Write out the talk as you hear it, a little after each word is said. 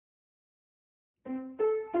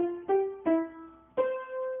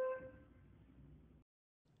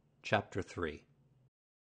Chapter 3.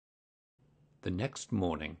 The next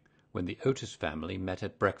morning, when the Otis family met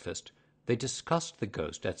at breakfast, they discussed the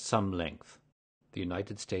ghost at some length. The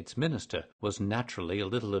United States minister was naturally a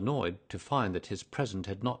little annoyed to find that his present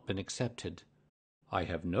had not been accepted. "I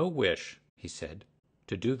have no wish," he said,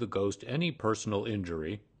 "to do the ghost any personal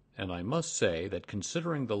injury, and I must say that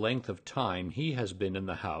considering the length of time he has been in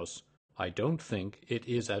the house, I don't think it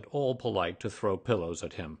is at all polite to throw pillows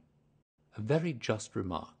at him." A very just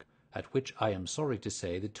remark, at which I am sorry to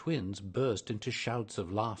say the twins burst into shouts of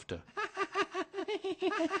laughter.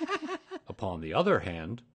 "Upon the other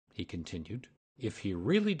hand," he continued, "if he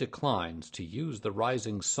really declines to use the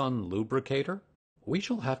rising sun lubricator, we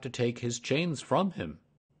shall have to take his chains from him.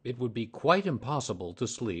 It would be quite impossible to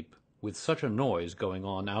sleep with such a noise going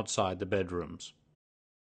on outside the bedrooms."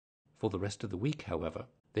 For the rest of the week, however,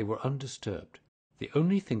 they were undisturbed, the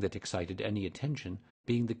only thing that excited any attention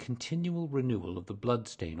being the continual renewal of the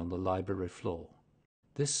blood-stain on the library floor.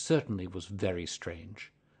 This certainly was very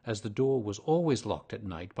strange, as the door was always locked at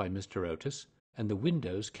night by Mr. Otis, and the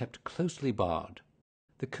windows kept closely barred.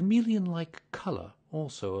 The chameleon-like colour,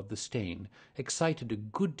 also, of the stain excited a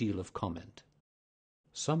good deal of comment.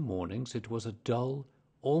 Some mornings it was a dull,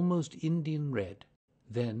 almost Indian red,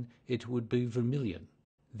 then it would be vermilion,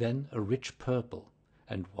 then a rich purple,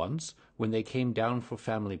 and once, when they came down for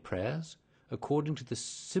family prayers, according to the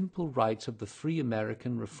simple rites of the Free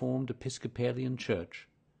American Reformed Episcopalian Church,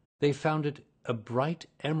 they found it a bright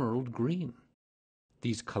emerald green.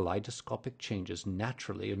 These kaleidoscopic changes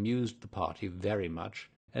naturally amused the party very much,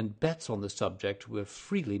 and bets on the subject were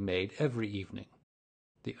freely made every evening.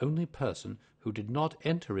 The only person who did not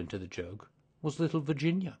enter into the joke was little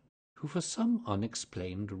Virginia, who for some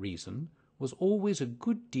unexplained reason was always a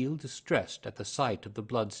good deal distressed at the sight of the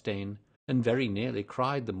blood-stain, and very nearly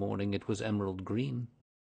cried the morning it was emerald green.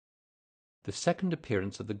 The second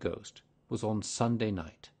appearance of the ghost was on Sunday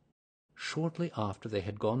night. Shortly after they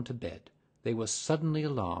had gone to bed, they were suddenly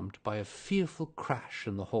alarmed by a fearful crash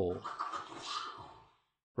in the hall.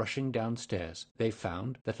 Rushing downstairs, they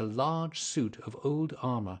found that a large suit of old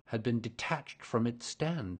armour had been detached from its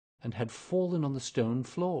stand and had fallen on the stone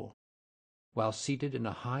floor, while seated in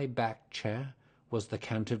a high-backed chair was the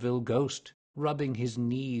Canterville Ghost, rubbing his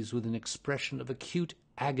knees with an expression of acute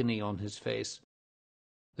agony on his face.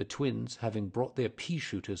 The twins, having brought their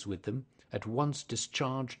pea-shooters with them, at once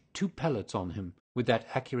discharged 2 pellets on him, with that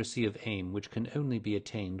accuracy of aim which can only be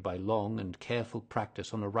attained by long and careful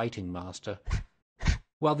practice on a writing-master,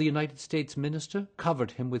 while the United States minister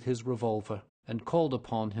covered him with his revolver, and called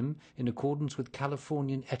upon him, in accordance with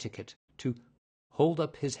Californian etiquette, to hold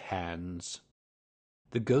up his hands.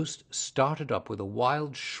 The ghost started up with a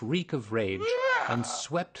wild shriek of rage, and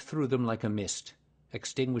swept through them like a mist,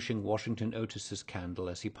 extinguishing Washington Otis's candle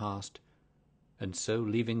as he passed, and so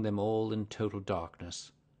leaving them all in total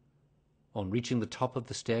darkness. On reaching the top of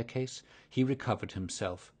the staircase, he recovered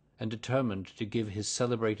himself, and determined to give his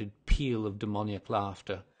celebrated peal of demoniac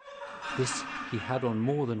laughter. This he had on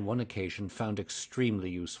more than one occasion found extremely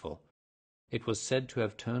useful. It was said to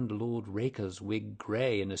have turned Lord Raker's wig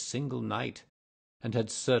grey in a single night, and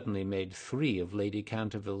had certainly made 3 of Lady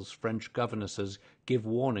Canterville's French governesses give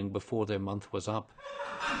warning before their month was up.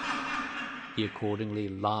 He accordingly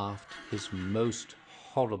laughed his most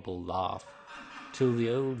horrible laugh, till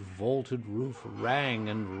the old vaulted roof rang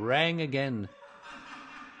and rang again.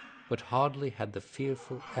 But hardly had the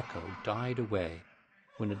fearful echo died away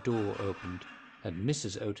when a door opened, and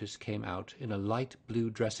Mrs. Otis came out in a light blue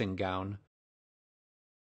dressing-gown.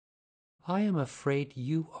 "I am afraid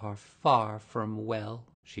you are far from well,"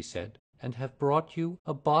 she said, "and have brought you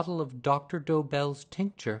a bottle of Dr. Dobell's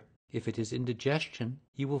tincture. If it is indigestion,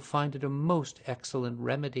 you will find it a most excellent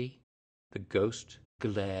remedy." The ghost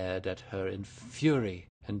glared at her in fury,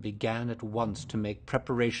 and began at once to make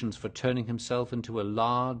preparations for turning himself into a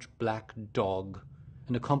large black dog,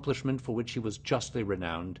 an accomplishment for which he was justly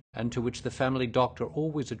renowned, and to which the family doctor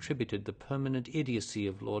always attributed the permanent idiocy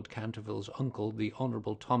of Lord Canterville's uncle, the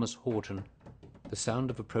Honourable Thomas Horton. The sound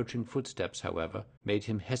of approaching footsteps, however, made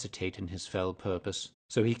him hesitate in his fell purpose,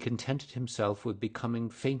 so he contented himself with becoming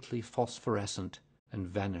faintly phosphorescent, and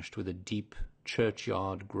vanished with a deep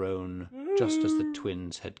churchyard groan, just as the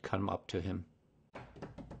twins had come up to him.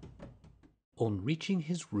 On reaching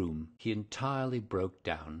his room, he entirely broke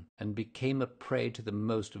down, and became a prey to the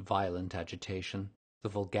most violent agitation. The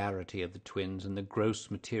vulgarity of the twins and the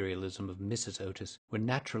gross materialism of Mrs. Otis were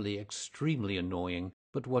naturally extremely annoying,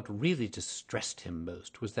 but what really distressed him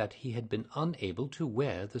most was that he had been unable to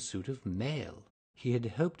wear the suit of mail. He had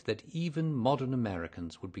hoped that even modern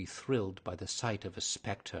Americans would be thrilled by the sight of a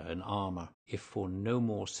spectre in armor, if for no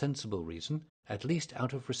more sensible reason, at least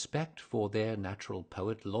out of respect for their natural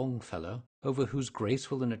poet Longfellow, over whose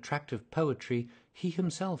graceful and attractive poetry he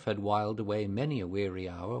himself had whiled away many a weary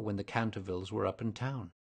hour when the Cantervilles were up in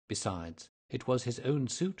town. Besides, it was his own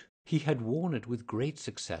suit. He had worn it with great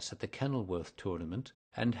success at the Kenilworth tournament,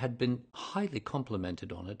 and had been highly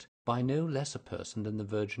complimented on it by no less a person than the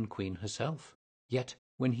Virgin Queen herself. Yet,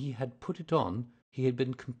 when he had put it on, he had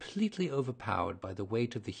been completely overpowered by the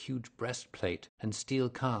weight of the huge breastplate and steel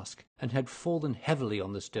casque, and had fallen heavily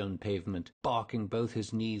on the stone pavement, barking both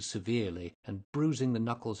his knees severely and bruising the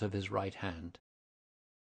knuckles of his right hand.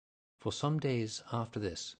 For some days after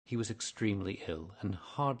this he was extremely ill, and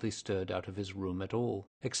hardly stirred out of his room at all,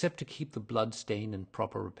 except to keep the blood stain in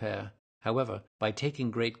proper repair. However, by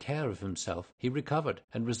taking great care of himself, he recovered,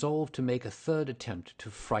 and resolved to make a third attempt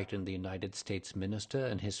to frighten the United States minister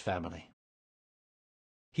and his family.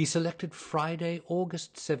 He selected Friday,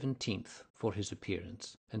 August 17th, for his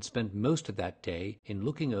appearance, and spent most of that day in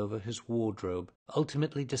looking over his wardrobe,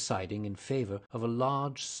 ultimately deciding in favor of a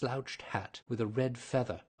large slouched hat with a red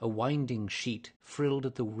feather, a winding sheet frilled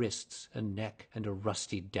at the wrists and neck, and a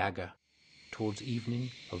rusty dagger. Towards evening,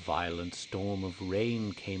 a violent storm of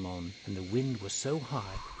rain came on, and the wind was so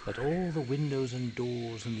high that all the windows and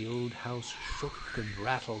doors in the old house shook and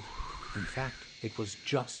rattled. In fact, it was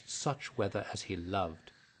just such weather as he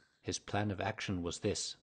loved. His plan of action was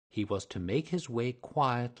this. He was to make his way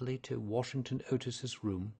quietly to Washington Otis's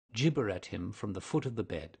room, gibber at him from the foot of the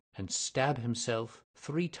bed, and stab himself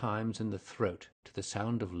 3 times in the throat to the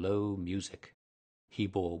sound of low music. He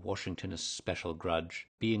bore Washington a special grudge,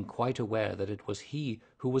 being quite aware that it was he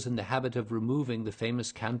who was in the habit of removing the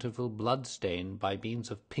famous Canterville blood-stain by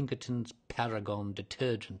means of Pinkerton's Paragon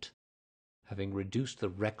detergent. Having reduced the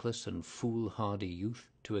reckless and foolhardy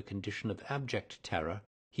youth to a condition of abject terror,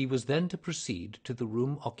 he was then to proceed to the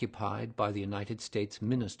room occupied by the United States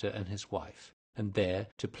minister and his wife, and there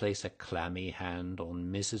to place a clammy hand on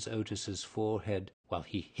Mrs. Otis's forehead while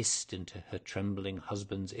he hissed into her trembling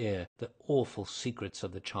husband's ear the awful secrets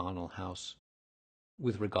of the charnel house.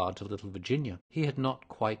 With regard to little Virginia, he had not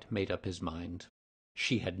quite made up his mind.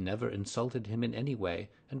 She had never insulted him in any way,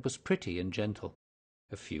 and was pretty and gentle.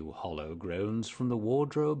 A few hollow groans from the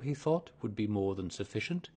wardrobe, he thought, would be more than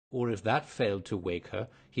sufficient, or if that failed to wake her,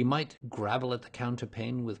 he might grabble at the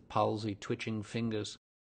counterpane with palsy-twitching fingers.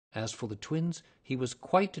 As for the twins, he was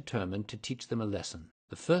quite determined to teach them a lesson.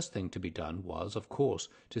 The first thing to be done was, of course,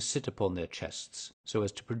 to sit upon their chests, so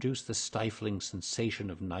as to produce the stifling sensation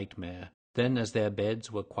of nightmare. Then, as their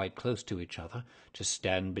beds were quite close to each other, to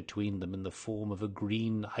stand between them in the form of a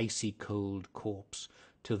green, icy-cold corpse,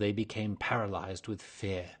 till they became paralyzed with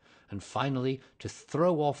fear, and finally to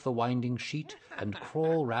throw off the winding sheet and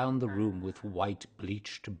crawl round the room with white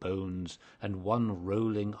bleached bones and one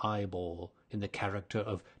rolling eyeball in the character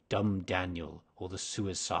of Dumb Daniel or the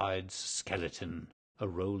Suicide's skeleton, a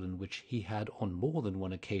role in which he had on more than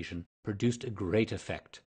one occasion produced a great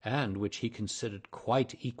effect, and which he considered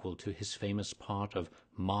quite equal to his famous part of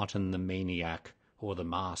Martin the Maniac or the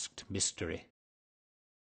Masked Mystery.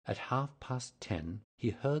 At 10:30 he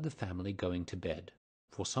heard the family going to bed.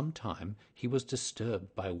 For some time he was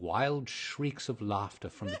disturbed by wild shrieks of laughter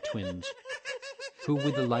from the twins, who,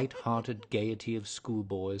 with the light-hearted gaiety of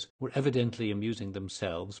schoolboys, were evidently amusing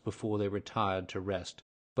themselves before they retired to rest.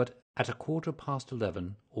 But at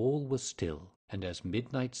 11:15 all was still, and as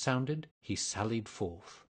midnight sounded, he sallied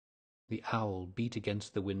forth. The owl beat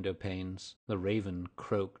against the window-panes, the raven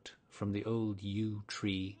croaked from the old yew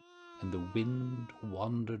tree, and the wind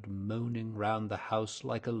wandered moaning round the house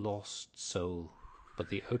like a lost soul. But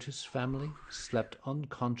the Otis family slept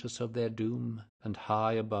unconscious of their doom, and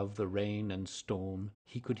high above the rain and storm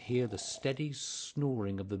he could hear the steady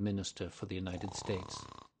snoring of the minister for the United States.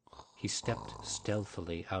 He stepped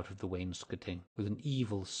stealthily out of the wainscoting, with an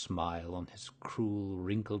evil smile on his cruel,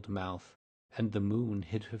 wrinkled mouth, and the moon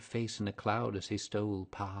hid her face in a cloud as he stole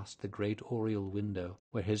past the great oriel window,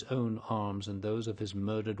 where his own arms and those of his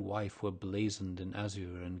murdered wife were blazoned in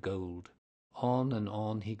azure and gold. On and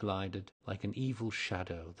on he glided, like an evil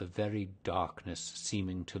shadow, the very darkness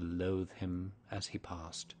seeming to loathe him as he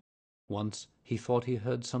passed. Once he thought he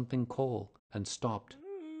heard something call, and stopped,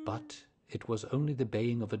 but it was only the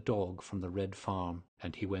baying of a dog from the Red Farm,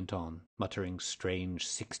 and he went on, muttering strange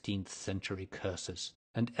 16th-century curses,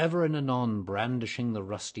 and ever and anon brandishing the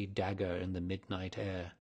rusty dagger in the midnight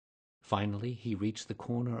air. Finally he reached the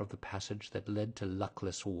corner of the passage that led to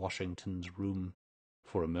luckless Washington's room.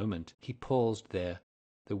 For a moment he paused there,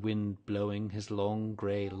 the wind blowing his long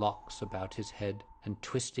grey locks about his head, and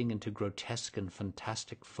twisting into grotesque and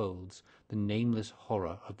fantastic folds the nameless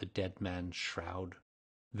horror of the dead man's shroud.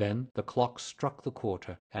 Then the clock struck the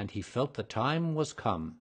quarter, and he felt the time was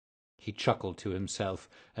come. He chuckled to himself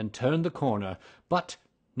and turned the corner, but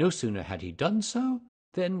no sooner had he done so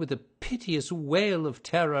than, with a piteous wail of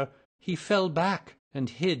terror, he fell back and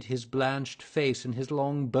hid his blanched face in his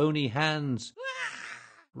long bony hands.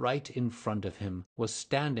 Right in front of him was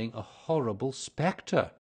standing a horrible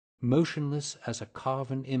spectre, motionless as a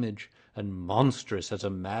carven image and monstrous as a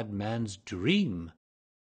madman's dream.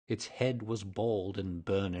 Its head was bald and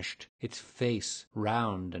burnished, its face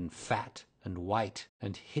round and fat and white,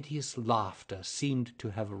 and hideous laughter seemed to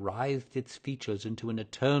have writhed its features into an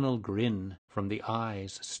eternal grin. From the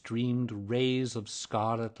eyes streamed rays of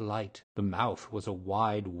scarlet light. The mouth was a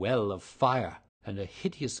wide well of fire, and a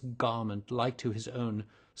hideous garment like to his own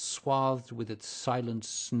swathed with its silent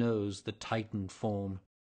snows the Titan form.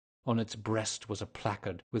 On its breast was a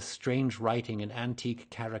placard with strange writing in antique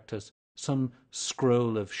characters, some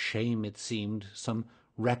scroll of shame it seemed, some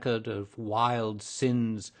record of wild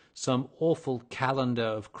sins, some awful calendar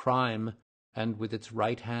of crime, and with its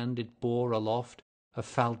right hand it bore aloft a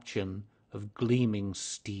falchion of gleaming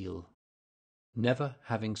steel. Never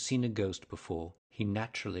having seen a ghost before, he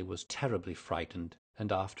naturally was terribly frightened,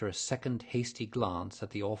 and after a second hasty glance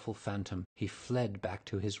at the awful phantom, he fled back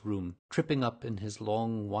to his room, tripping up in his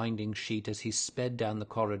long winding sheet as he sped down the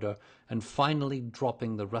corridor, and finally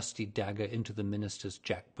dropping the rusty dagger into the minister's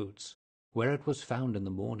jack-boots, where it was found in the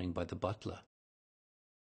morning by the butler.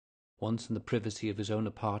 Once in the privacy of his own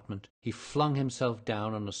apartment, he flung himself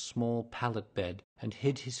down on a small pallet bed and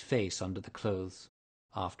hid his face under the clothes.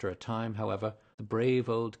 After a time, however, the brave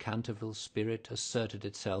old Canterville spirit asserted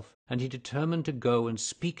itself, and he determined to go and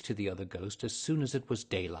speak to the other ghost as soon as it was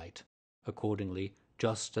daylight. Accordingly,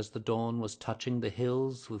 just as the dawn was touching the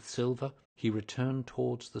hills with silver, he returned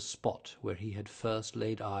towards the spot where he had first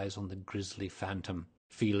laid eyes on the grisly phantom,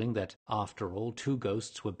 feeling that, after all, 2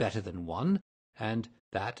 ghosts were better than 1, and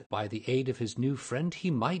that, by the aid of his new friend,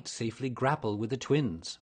 he might safely grapple with the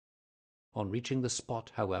twins. On reaching the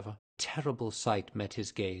spot, however, a terrible sight met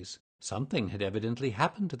his gaze. Something had evidently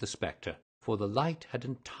happened to the spectre, for the light had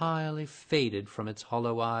entirely faded from its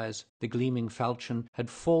hollow eyes, the gleaming falchion had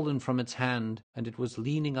fallen from its hand, and it was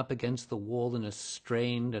leaning up against the wall in a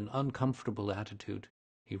strained and uncomfortable attitude.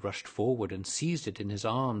 He rushed forward and seized it in his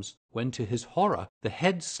arms, when, to his horror, the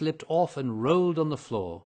head slipped off and rolled on the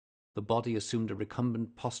floor. The body assumed a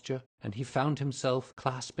recumbent posture, and he found himself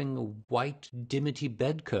clasping a white dimity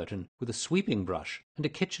bed curtain with a sweeping brush and a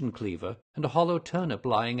kitchen cleaver and a hollow turnip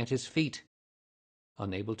lying at his feet.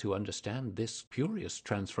 Unable to understand this curious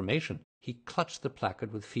transformation, he clutched the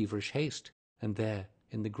placard with feverish haste, and there,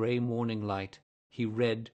 in the grey morning light, he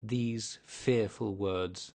read these fearful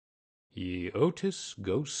words: "Ye Otis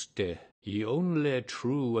ghoste, ye only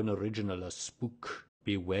true and original a spook,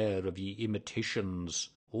 beware of ye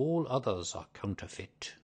imitations. All others are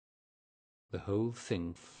counterfeit." The whole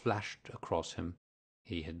thing flashed across him.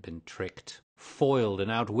 He had been tricked, foiled, and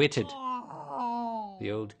outwitted. The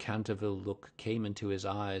old Canterville look came into his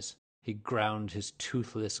eyes. He ground his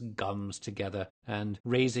toothless gums together, and,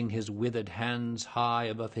 raising his withered hands high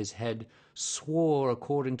above his head, swore,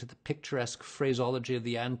 according to the picturesque phraseology of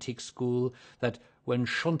the antique school, that when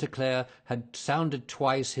Chanticleer had sounded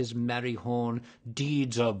twice his merry horn,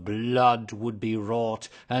 deeds of blood would be wrought,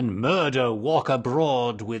 and murder walk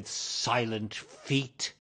abroad with silent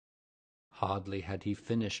feet. Hardly had he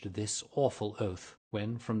finished this awful oath,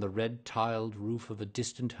 when from the red-tiled roof of a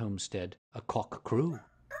distant homestead a cock crew.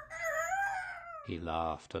 He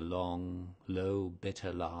laughed a long, low,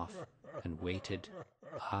 bitter laugh, and waited.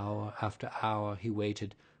 Hour after hour he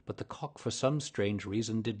waited, but the cock for some strange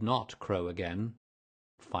reason did not crow again.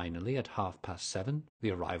 Finally, at 7:30,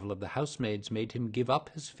 the arrival of the housemaids made him give up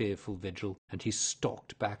his fearful vigil, and he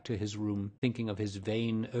stalked back to his room, thinking of his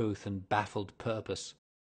vain oath and baffled purpose.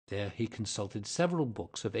 There he consulted several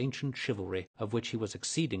books of ancient chivalry, of which he was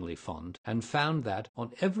exceedingly fond, and found that,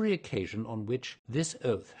 on every occasion on which this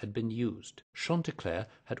oath had been used, Chanticleer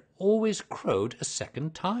had always crowed a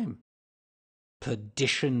second time.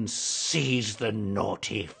 "Perdition seize the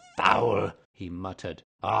naughty fowl!" he muttered.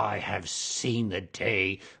 "I have seen the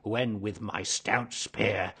day when, with my stout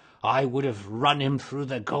spear, I would have run him through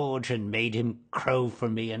the gorge and made him crow for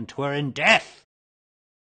me, and 'twere in death."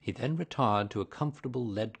 He then retired to a comfortable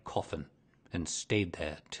lead coffin, and stayed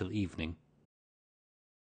there till evening.